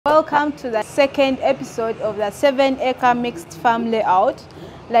Welcome to the second episode of the 7-acre mixed farm layout.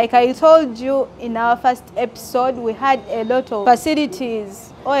 Like I told you in our first episode, we had a lot of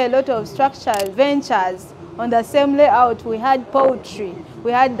facilities or a lot of structural ventures on the same layout. We had poultry,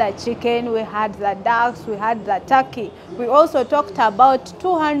 we had the chicken, we had the ducks, we had the turkey. We also talked about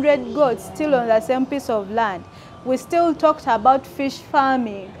 200 goats still on the same piece of land. We still talked about fish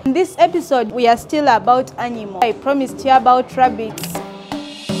farming. In this episode, we are still about animals. I promised you about rabbits.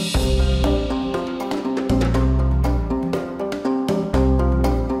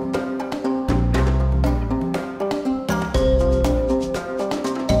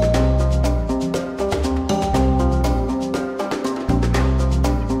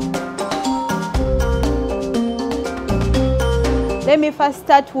 Let me first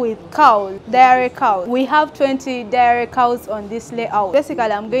start with cows, dairy cows. We have 20 dairy cows on this layout. Basically,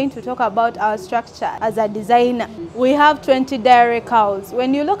 I'm going to talk about our structure as a designer. We have 20 dairy cows.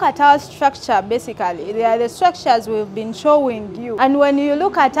 When you look at our structure, basically, they are the structures we've been showing you. And when you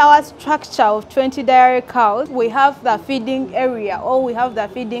look at our structure of 20 dairy cows, we have the feeding area, or we have the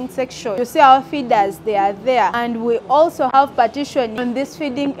feeding section. You see our feeders, they are there. And we also have partitioning on this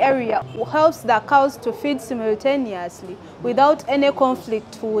feeding area, which helps the cows to feed simultaneously without any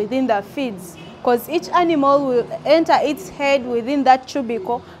conflict within the feeds, because each animal will enter its head within that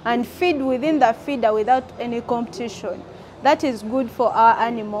cubicle and feed within the feeder without any competition. That is good for our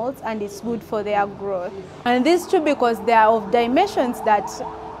animals and it's good for their growth. And these cubicles, they are of dimensions that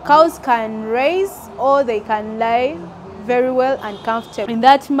cows can raise or they can lie very well and comfortable. In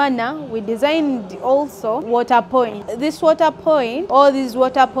that manner, we designed also water points. This water point, all these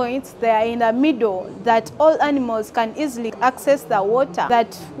water points, they are in the middle that all animals can easily access the water,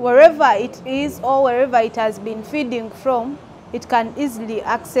 that wherever it is or wherever it has been feeding from, it can easily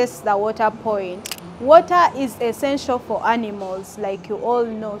access the water point. Water is essential for animals, like you all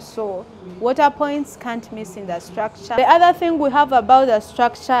know, so water points can't miss in the structure. The other thing we have about the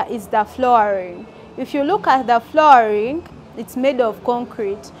structure is the flooring. If you look at the flooring, it's made of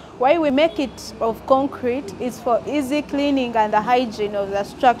concrete. Why we make it of concrete is for easy cleaning and the hygiene of the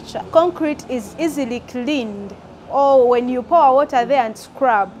structure. Concrete is easily cleaned, or when you pour water there and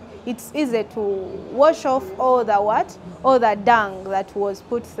scrub, it's easy to wash off all the what? All the dung that was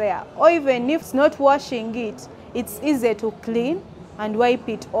put there. Or even if it's not washing it, it's easy to clean and wipe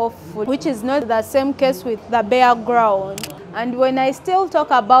it off, which is not the same case with the bare ground. And when I still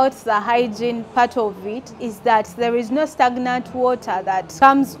talk about the hygiene part of it, is that there is no stagnant water that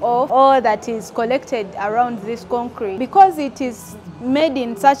comes off or that is collected around this concrete, because it is made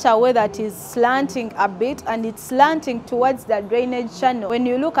in such a way that is slanting a bit and it's slanting towards the drainage channel. When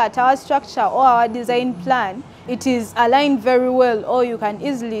you look at our structure or our design plan, it is aligned very well, or you can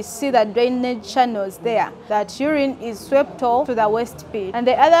easily see the drainage channels there. That urine is swept off to the waste pit. And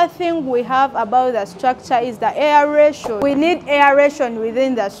the other thing we have about the structure is the aeration. We need aeration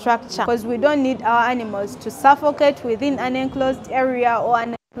within the structure because we don't need our animals to suffocate within an enclosed area or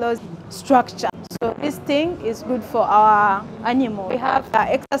an enclosed structure. So this thing is good for our animal. We have the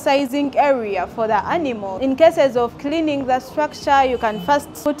exercising area for the animal. In cases of cleaning the structure, you can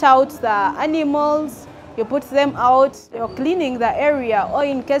first put out the animals, you put them out, you're cleaning the area, or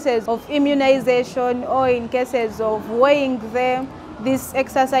in cases of immunization, or in cases of weighing them, this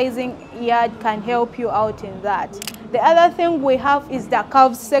exercising yard can help you out in that. The other thing we have is the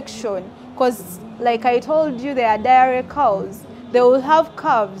calves section, because like I told you, they are dairy cows. They will have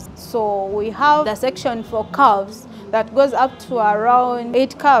calves, so we have the section for calves that goes up to around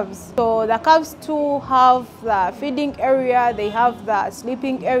 8 calves. So the calves too have the feeding area, they have the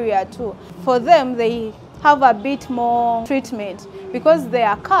sleeping area too. For them, they have a bit more treatment because they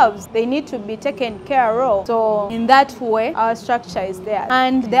are calves, they need to be taken care of. So in that way, our structure is there.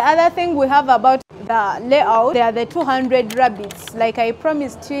 And the other thing we have about the layout, there are the 200 rabbits. Like I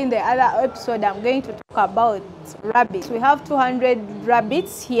promised you in the other episode, I'm going to talk about rabbits. We have 200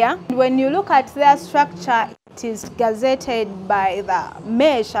 rabbits here. When you look at their structure, it is gazetted by the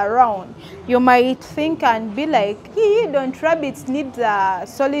mesh around. You might think and be like, don't rabbits need the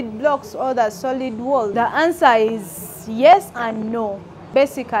solid blocks or the solid walls? The answer is yes and no.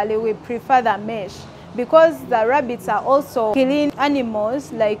 Basically, we prefer the mesh, because the rabbits are also killing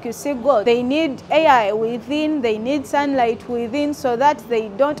animals. Like you see goats, they need air within, they need sunlight within, so that they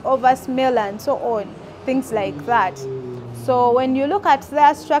don't oversmell and so on, things like that. So when you look at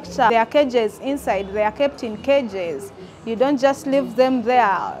their structure, their cages inside, they are kept in cages. You don't just leave them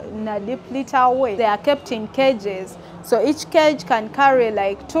there in a deep litter way. They are kept in cages. So each cage can carry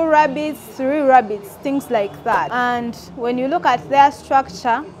like 2 rabbits, 3 rabbits, things like that. And when you look at their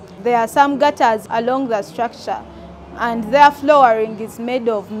structure, there are some gutters along the structure. and their flooring is made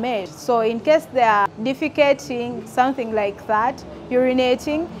of mesh. So in case they are defecating, something like that,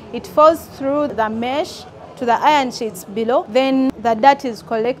 urinating, it falls through the mesh to the iron sheets below, then the dirt is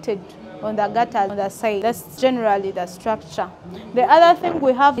collected on the gutter on the side. That's generally the structure. The other thing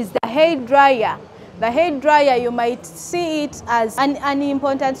we have is the hair dryer. The hair dryer, you might see it as an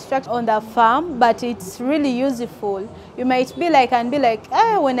important structure on the farm, but it's really useful. You might be like,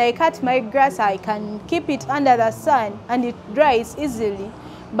 when I cut my grass, I can keep it under the sun and it dries easily.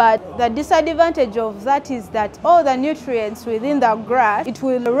 But the disadvantage of that is that all the nutrients within the grass, it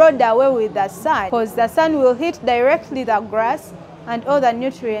will erode away with the sun, because the sun will hit directly the grass and all the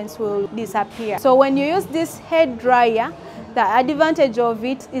nutrients will disappear. So when you use this hair dryer, the advantage of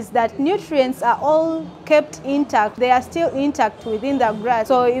it is that nutrients are all kept intact. They are still intact within the grass.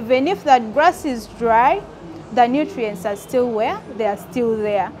 So even if the grass is dry, the nutrients are still where? They are still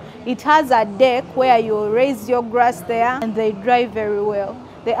there. It has a deck where you raise your grass there and they dry very well.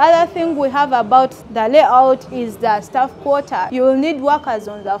 The other thing we have about the layout is the staff quarter. You will need workers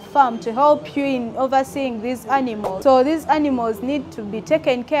on the farm to help you in overseeing these animals. So these animals need to be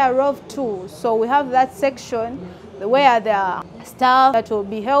taken care of too. So we have that section where there are staff that will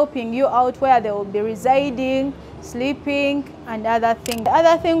be helping you out, where they will be residing, sleeping, and other things. The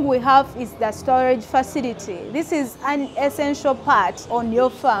other thing we have is the storage facility. This is an essential part on your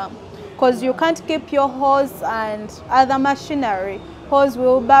farm because you can't keep your hose and other machinery, hose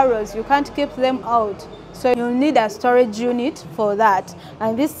wheelbarrows, you can't keep them out. So you'll need a storage unit for that.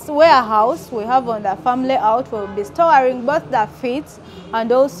 And this warehouse we have on the farm layout will be storing both the feeds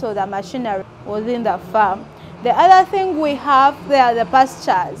and also the machinery within the farm. The other thing we have there are the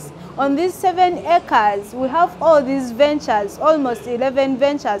pastures. On these 7 acres, we have all these ventures, almost 11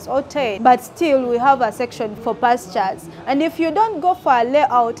 ventures or 10, but still we have a section for pastures. And if you don't go for a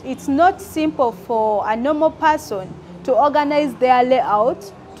layout, it's not simple for a normal person to organize their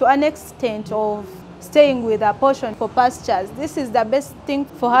layout to an extent of staying with a portion for pastures. This is the best thing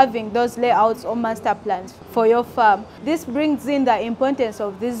for having those layouts or master plans for your farm. This brings in the importance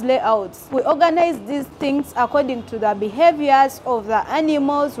of these layouts. We organize these things according to the behaviors of the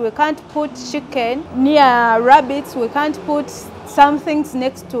animals. We can't put chicken near rabbits. We can't put some things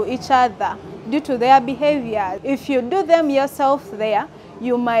next to each other due to their behavior. If you do them yourself there,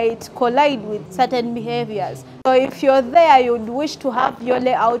 you might collide with certain behaviors. So if you're there, you'd wish to have your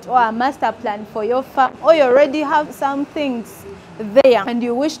layout or a master plan for your farm, or you already have some things there and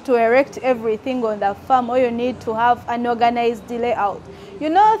you wish to erect everything on the farm, or you need to have an organized layout. You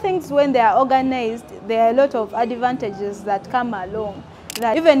know, things when they are organized, there are a lot of advantages that come along.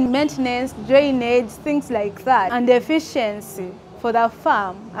 That even maintenance, drainage, things like that, and efficiency for the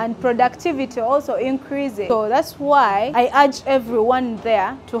farm and productivity also increases. So that's why I urge everyone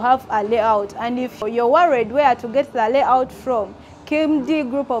there to have a layout. And if you're worried where to get the layout from,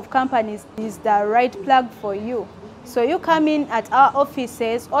 KIMD group of companies is the right plug for you. So you come in at our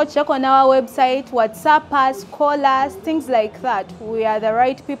offices or check on our website, WhatsApp us, call us, things like that. We are the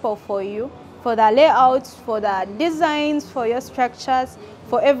right people for you, for the layouts, for the designs, for your structures,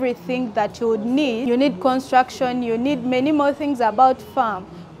 for everything that you would need. You need construction, you need many more things about farm,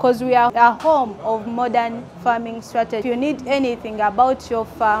 because we are a home of modern farming strategy. If you need anything about your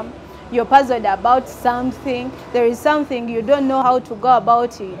farm, you're puzzled about something, there is something you don't know how to go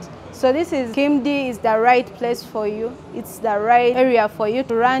about it. So this is KIMD is the right place for you. It's the right area for you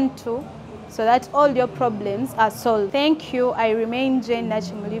to run to, so that all your problems are solved. Thank you. I remain Jane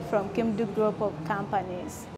Nachimuli from KIMD Group of Companies.